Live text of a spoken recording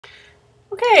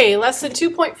Okay, lesson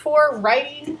 2.4,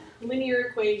 writing linear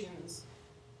equations.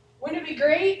 Wouldn't it be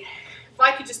great if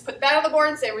I could just put that on the board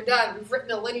and say we're done, we've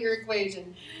written a linear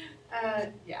equation?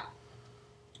 Yeah,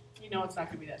 you know it's not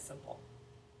going to be that simple.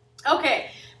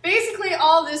 Okay, basically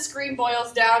all this screen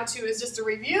boils down to is just a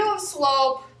review of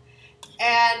slope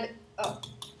and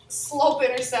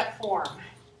slope-intercept form.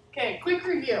 Okay, quick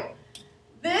review.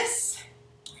 This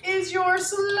is your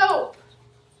slope.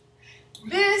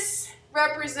 This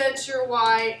represents your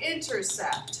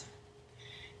y-intercept.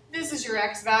 This is your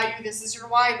x value, this is your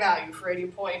y value for any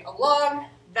point along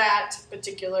that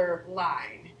particular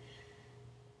line.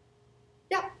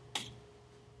 Yeah.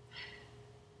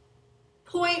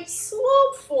 Point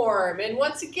slope form. And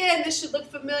once again, this should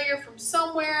look familiar from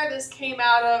somewhere. This came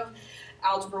out of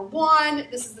Algebra 1.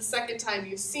 This is the second time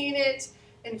you've seen it.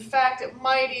 In fact, it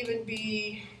might even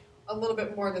be a little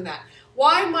bit more than that.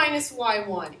 Y minus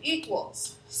y1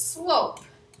 equals slope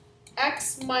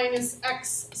x minus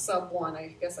x sub 1,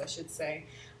 I guess I should say.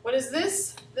 What is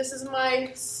this? This is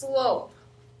my slope.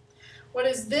 What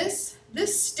is this?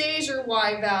 This stays your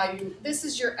y value. This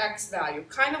is your x value,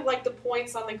 kind of like the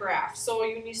points on the graph. So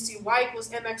when you see y equals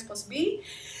mx plus b,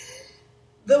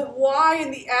 the y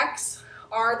and the x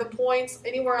are the points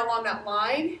anywhere along that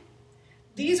line.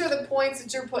 These are the points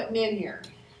that you're putting in here.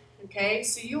 Okay,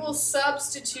 so you will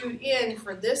substitute in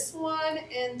for this one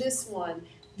and this one.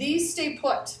 These stay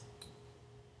put.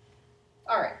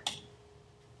 All right.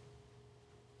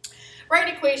 Write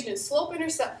an equation in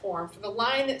slope-intercept form for the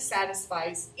line that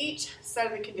satisfies each set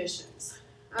of the conditions.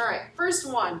 All right,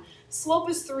 first one. Slope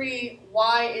is 3,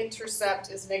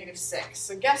 y-intercept is -6.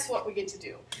 So guess what we get to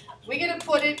do? We get to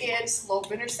put it in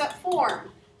slope-intercept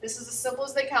form. This is as simple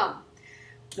as they come.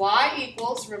 Y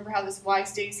equals, remember how this y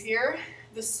stays here?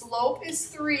 The slope is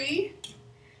 3.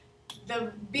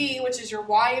 The b, which is your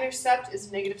y-intercept, is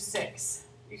 -6.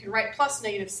 You can write plus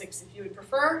 -6 if you would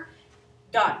prefer.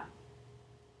 Done.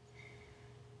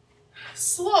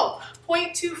 Slope,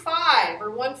 0.25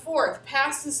 or 1/4,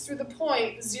 passes through the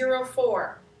point 0,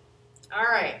 4. All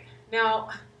right,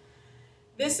 now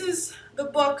this is the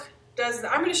book does.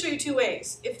 I'm going to show you two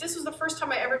ways. If this was the first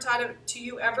time I ever taught it to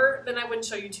you ever, then I wouldn't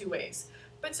show you two ways.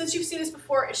 But since you've seen this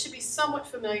before, it should be somewhat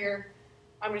familiar.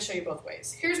 I'm going to show you both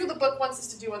ways. Here's what the book wants us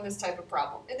to do on this type of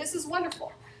problem, and this is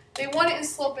wonderful. They want it in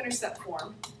slope-intercept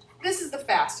form. This is the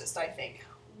fastest, I think.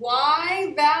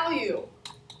 Y value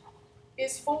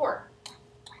is 4.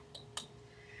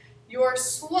 Your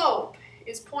slope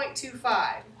is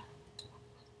 0.25.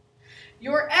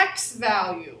 Your x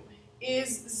value is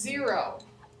 0.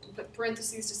 Put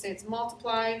parentheses to say it's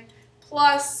multiplied,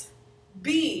 plus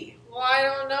b. Well, I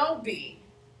don't know b,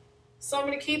 so I'm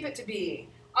going to keep it to b.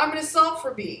 I'm going to solve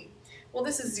for b. Well,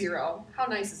 this is 0. How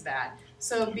nice is that?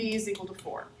 So b is equal to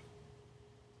 4.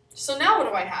 So now what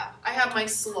do I have? I have my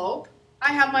slope.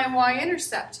 I have my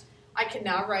y-intercept. I can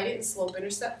now write it in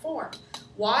slope-intercept form.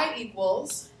 Y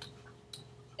equals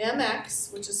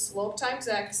mx, which is slope times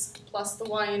x, plus the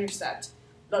y-intercept.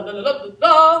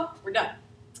 We're done.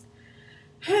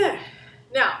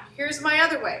 Now, here's my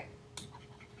other way.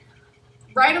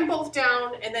 Write them both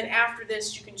down, and then after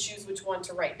this, you can choose which one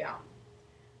to write down.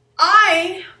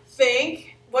 I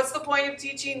think, what's the point of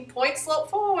teaching point-slope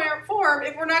form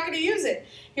if we're not going to use it?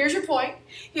 Here's your point,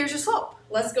 here's your slope.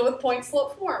 Let's go with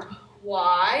point-slope form.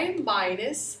 Y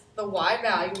minus the y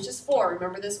value, which is 4.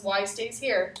 Remember this y stays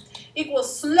here,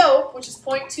 equals slope, which is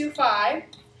 0.25,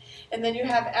 and then you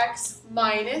have x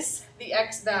minus the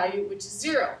x value, which is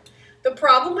 0. The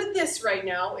problem with this right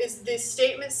now is this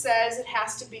statement says it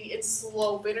has to be in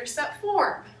slope-intercept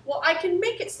form. Well, I can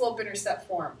make it slope-intercept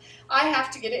form. I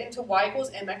have to get it into y equals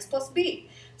mx plus b.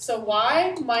 So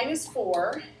y minus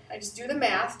 4, I just do the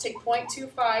math, take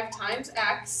 0.25 times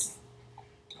x.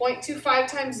 0.25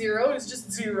 times 0 is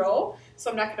just 0, so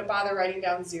I'm not going to bother writing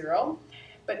down 0.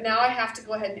 But now I have to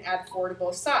go ahead and add 4 to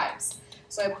both sides.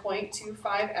 So I have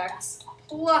 0.25x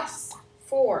plus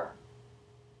 4.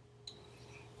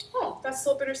 Oh, that's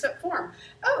slope-intercept form.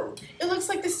 Oh, it looks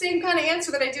like the same kind of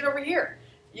answer that I did over here.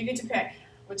 You get to pick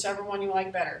whichever one you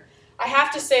like better. I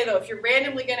have to say, though, if you're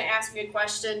randomly going to ask me a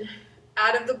question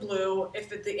out of the blue,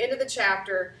 if at the end of the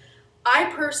chapter,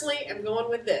 I personally am going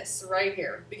with this right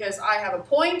here because I have a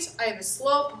point, I have a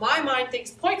slope. My mind thinks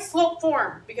point-slope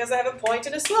form because I have a point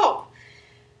and a slope.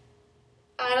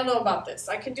 I don't know about this.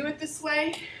 I can do it this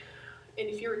way. And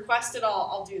if you request it,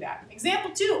 I'll do that.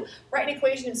 Example 2, write an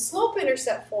equation in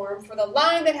slope-intercept form for the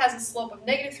line that has a slope of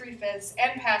 -3/5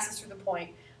 and passes through the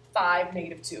point 5,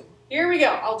 -2. Here we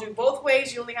go. I'll do both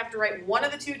ways. You only have to write one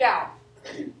of the two down.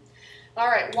 All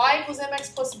right, y equals mx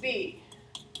plus b.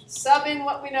 Sub in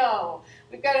what we know.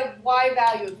 We've got a y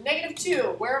value of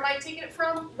 -2. Where am I taking it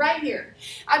from? Right here.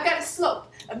 I've got a slope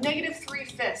of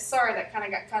 -3/5. Sorry, that kind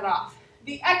of got cut off.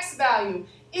 The x value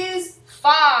is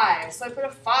 5. So I put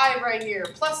a 5 right here.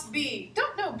 Plus b.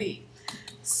 Don't know b.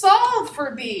 Solve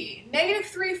for b.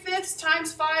 -3/5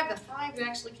 times 5. The 5 would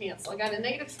actually cancel. I got a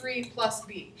 -3 plus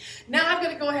b. Now I've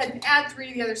got to go ahead and add 3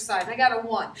 to the other side. I got a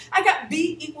 1. I got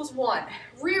b equals 1.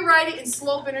 Rewrite it in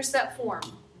slope-intercept form.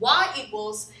 Y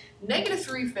equals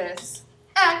 -3/5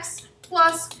 x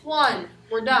plus 1.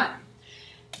 We're done.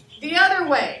 The other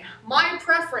way, my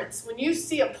preference when you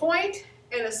see a point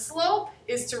and a slope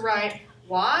is to write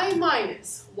y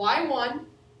minus y1,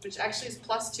 which actually is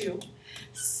 +2,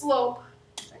 slope,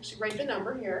 actually write the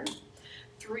number here,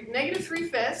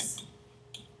 -3/5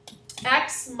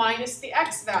 x minus the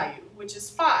x value, which is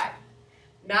 5.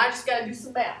 Now I just got to do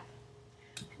some math.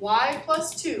 Y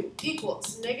plus 2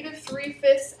 equals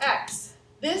 -3/5 x.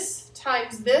 This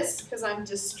times this, because I'm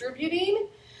distributing.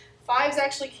 5's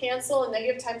actually cancel, and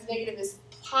negative times negative is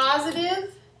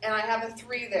positive, and I have a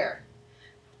 3 there.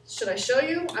 Should I show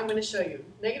you? I'm going to show you.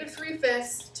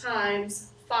 -3/5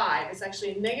 times 5 is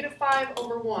actually a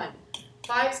 -5/1.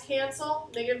 5's cancel,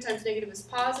 negative times negative is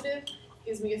positive,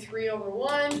 gives me a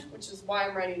 3/1, which is why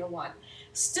I'm writing a 1.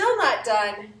 Still not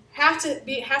done. Has to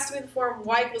be in the form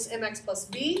y equals mx plus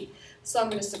b. So I'm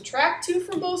going to subtract 2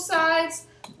 from both sides.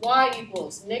 Y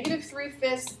equals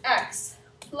 -3/5 x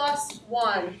plus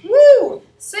 1. Woo!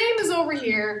 Same as over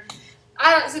here.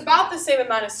 It's about the same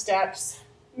amount of steps.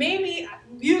 Maybe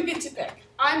you get to pick.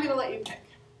 I'm going to let you pick.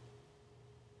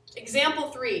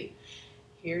 Example 3.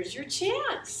 Here's your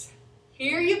chance.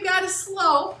 Here you've got a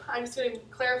slope. I'm just going to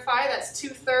clarify that's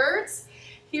 2/3.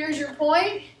 Here's your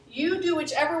point. You do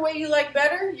whichever way you like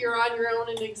better. You're on your own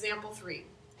in example 3.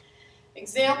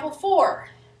 Example 4.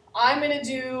 I'm going to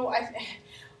do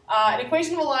an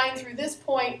equation of a line through this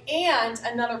point and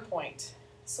another point.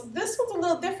 So this one's a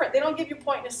little different. They don't give you a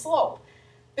point and a slope.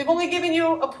 They've only given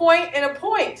you a point and a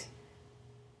point.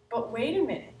 But wait a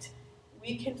minute.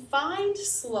 We can find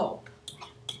slope.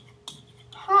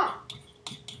 Huh.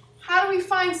 How do we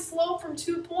find slope from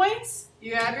 2 points?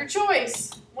 You have your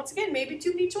choice. Once again, maybe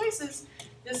 2B choices.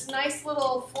 This nice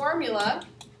little formula.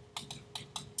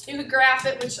 You could graph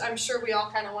it, which I'm sure we all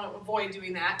kind of want to avoid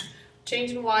doing that.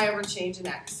 Changing y over changing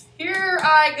x. Here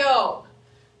I go.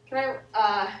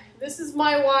 This is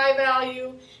my y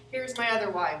value. Here's my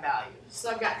other y value. So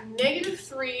I've got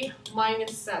 -3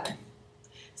 minus 7.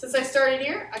 Since I started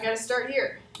here, I got to start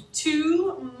here.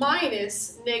 2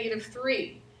 minus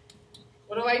 -3.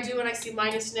 What do I do when I see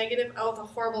minus negative? Oh, the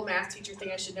horrible math teacher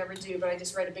thing I should never do, but I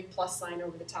just write a big plus sign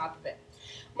over the top of it.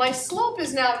 My slope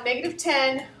is now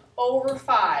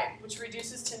 -10/5, which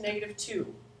reduces to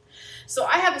 -2. So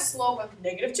I have a slope of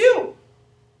 -2.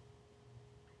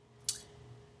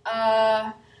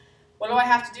 What do I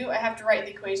have to do? I have to write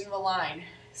the equation of a line.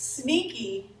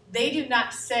 Sneaky, they do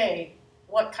not say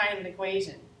what kind of an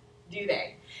equation, do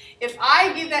they? If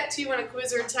I give that to you on a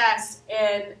quiz or a test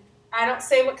and I don't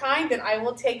say what kind, then I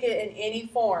will take it in any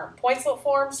form. Point slope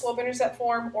form, slope intercept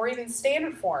form, or even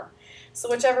standard form. So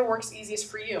whichever works easiest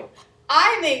for you.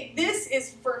 I think this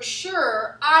is for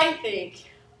sure, I think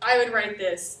I would write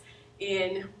this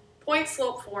in point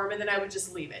slope form and then I would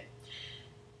just leave it.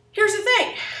 Here's the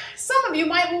thing. Some of you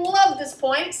might love this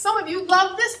point. Some of you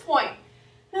love this point.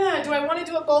 Do I want to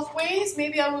do it both ways?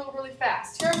 Maybe I'll move really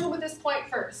fast. Here I'll move with this point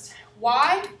first.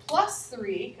 Y plus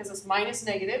 3, because it's minus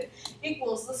negative,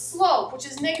 equals the slope, which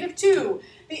is -2.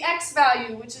 The x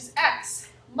value, which is x,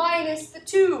 minus the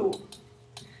 2.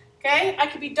 Okay, I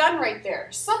could be done right there.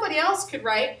 Somebody else could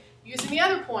write, using the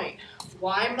other point,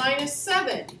 y minus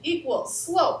 7 equals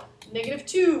slope,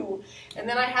 -2. And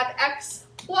then I have x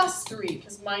plus 3,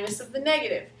 because minus of the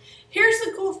negative. Here's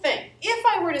the cool thing. If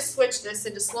I were to switch this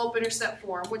into slope-intercept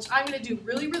form, which I'm going to do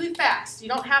really, really fast, you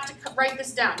don't have to write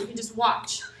this down. You can just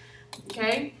watch.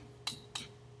 Okay?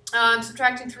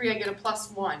 Subtracting 3, I get a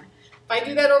 +1. If I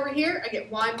do that over here, I get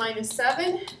y minus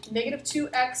 7,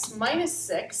 -2x minus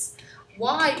 6.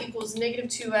 Y equals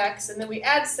 -2x, and then we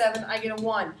add 7, I get a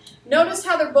 1. Notice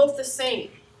how they're both the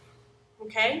same.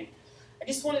 Okay? I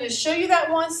just wanted to show you that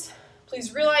once.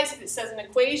 Please realize if it says an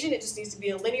equation, it just needs to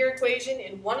be a linear equation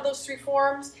in one of those 3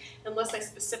 forms, unless I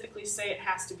specifically say it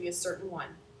has to be a certain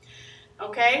one.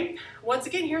 Okay? Once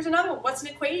again, here's another one. What's an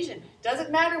equation?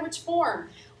 Doesn't matter which form.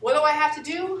 What do I have to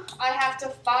do? I have to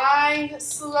find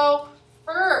slope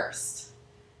first.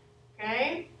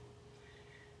 Okay?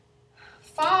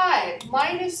 5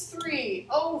 minus 3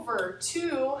 over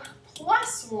 2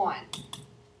 plus 1.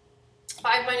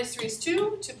 5 minus 3 is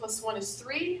 2. 2 plus 1 is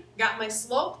 3. Got my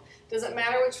slope. Doesn't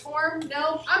matter which form.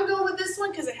 No, I'm going with this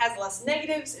one because it has less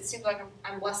negatives. It seems like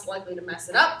I'm less likely to mess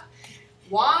it up.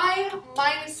 Y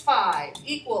minus 5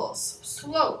 equals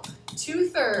slope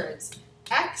 2/3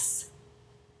 x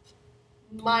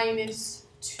minus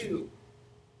 2.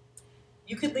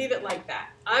 You could leave it like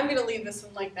that. I'm going to leave this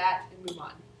one like that and move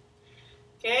on.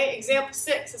 Okay, example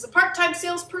 6. As a part-time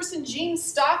salesperson, Jean's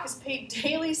stock is paid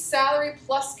daily salary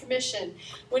plus commission.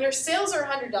 When her sales are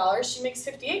 $100, she makes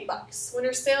 $58. When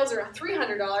her sales are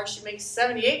 $300, she makes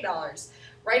 $78.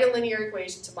 Write a linear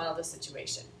equation to model this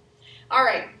situation. All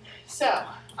right, so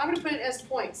I'm going to put it as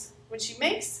points. When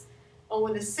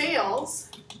when the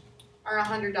sales are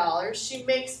 $100, she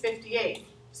makes $58.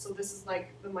 So this is like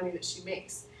the money that she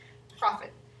makes.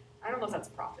 Profit. I don't know if that's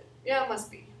a profit. Yeah, it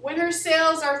must be. When her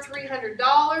sales are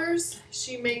 $300,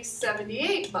 she makes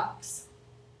 $78.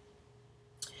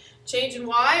 Change in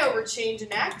y over change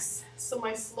in x. So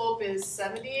my slope is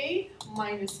 78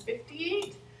 minus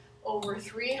 58 over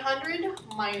 300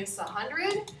 minus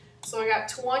 100. So I got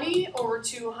 20 over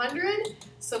 200.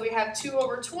 So we have 2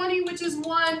 over 20, which is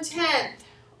 1/10.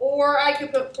 Or I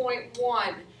could put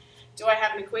 0.1. Do I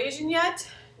have an equation yet?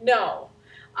 No.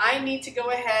 I need to go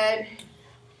ahead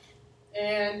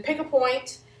and pick a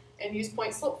point and use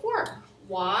point slope form.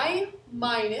 Y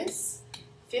minus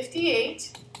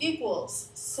 58 equals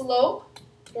slope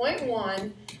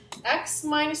 0.1 x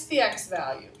minus the x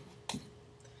value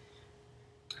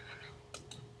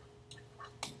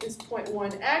is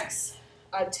 0.1x.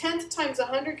 A tenth times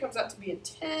 100 comes out to be a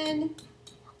 10,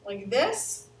 like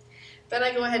this. Then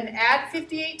I go ahead and add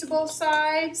 58 to both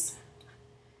sides.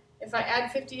 If I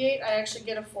add 58, I actually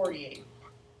get a 48.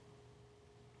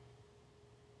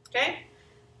 Okay,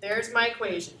 there's my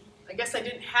equation. I guess I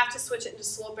didn't have to switch it into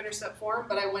slope-intercept form,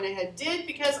 but I went ahead and did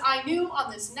because I knew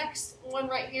on this next one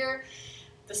right here,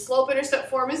 the slope-intercept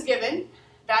form is given.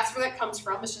 That's where that comes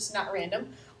from. It's just not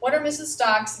random. What are Mrs.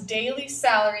 Stock's daily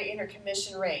salary and her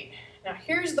commission rate? Now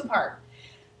here's the part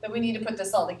that we need to put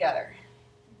this all together.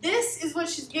 This is what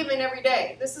she's given every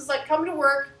day. This is like coming to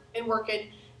work and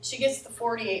working. She gets the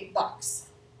 $48.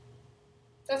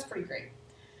 That's pretty great.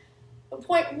 The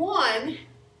 0.1,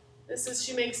 this is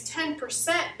she makes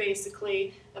 10%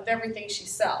 basically of everything she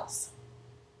sells.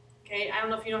 Okay, I don't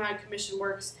know if you know how commission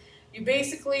works. You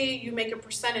make a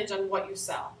percentage on what you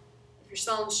sell. If you're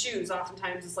selling shoes,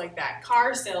 oftentimes it's like that.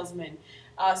 Car salesmen,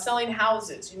 selling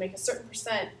houses, you make a certain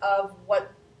percent of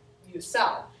what you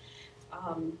sell.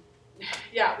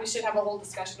 Yeah, we should have a whole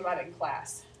discussion about it in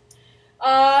class.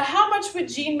 How much would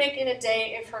Jean make in a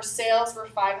day if her sales were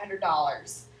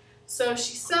 $500? So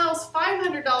she sells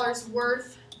 $500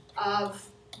 worth of,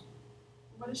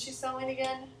 what is she selling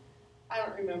again? I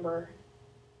don't remember.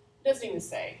 It doesn't even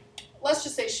say. Let's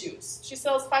just say shoes. She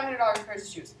sells $500 pairs of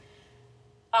shoes.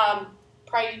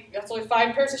 Probably, that's only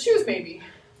 5 pairs of shoes maybe.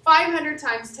 500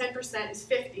 times 10% is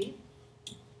 50.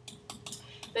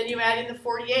 Then you add in the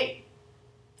 48.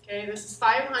 Okay, this is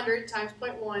 500 times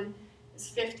 0.1 is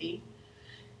 50.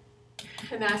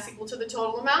 And that's equal to the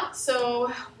total amount.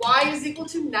 So y is equal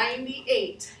to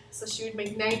 98. So she would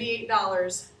make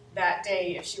 $98 that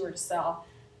day if she were to sell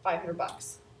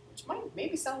 $500, which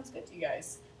maybe sounds good to you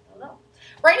guys. I don't know.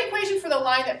 Write an equation for the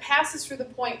line that passes through the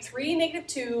point 3,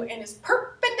 -2 and is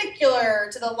perpendicular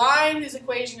to the line whose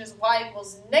equation is y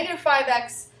equals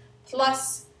 -5x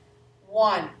plus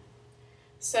 1.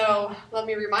 So let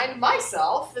me remind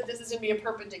myself that this is going to be a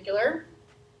perpendicular.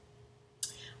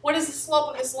 What is the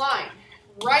slope of this line?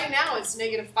 Right now it's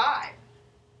 -5.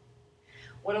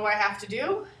 What do I have to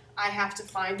do? I have to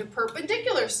find the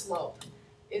perpendicular slope.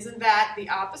 Isn't that the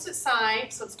opposite sign,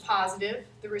 so it's positive?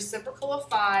 The reciprocal of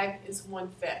 5 is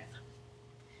 1/5.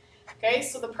 Okay,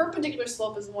 so the perpendicular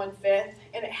slope is 1/5,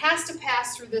 and it has to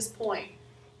pass through this point.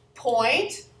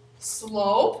 Point,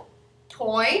 slope,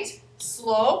 point,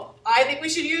 slope. I think we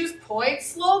should use point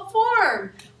slope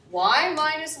form. Y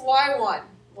minus y1.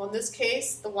 Well, in this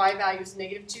case, the y value is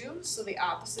 -2, so the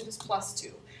opposite is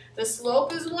 +2. The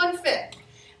slope is 1/5.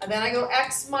 And then I go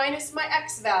x minus my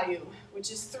x value,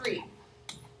 which is 3.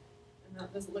 And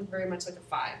that doesn't look very much like a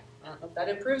 5. I don't know if that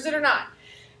improves it or not.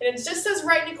 And it just says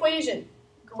write an equation.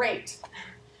 Great.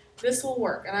 This will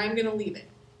work, and I'm going to leave it.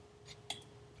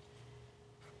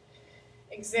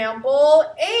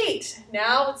 Example 8.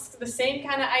 Now it's the same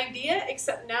kind of idea,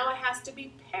 except now it has to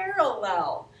be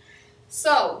parallel.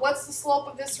 So what's the slope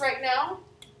of this right now?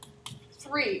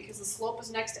 3, because the slope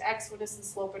is next to x when it's in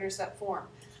slope-intercept form.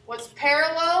 What's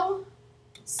parallel?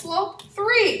 Slope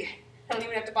 3. I don't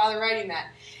even have to bother writing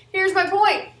that. Here's my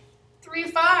point. 3,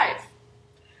 5.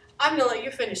 I'm going to let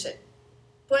you finish it.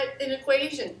 Put an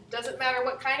equation. Doesn't matter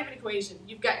what kind of an equation.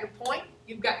 You've got your point.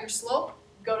 You've got your slope.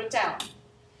 Go to town.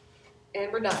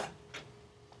 And we're done.